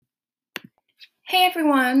Hey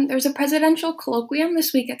everyone, there's a presidential colloquium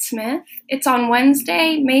this week at Smith. It's on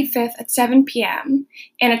Wednesday, May 5th at 7 p.m.,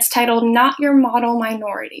 and it's titled Not Your Model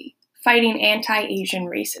Minority, Fighting Anti-Asian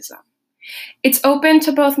Racism. It's open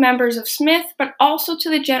to both members of Smith, but also to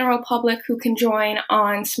the general public who can join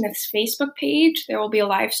on Smith's Facebook page. There will be a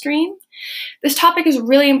live stream. This topic is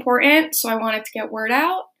really important, so I wanted to get word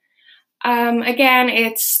out. Again,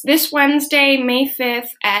 it's this Wednesday, May 5th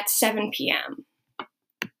at 7 p.m.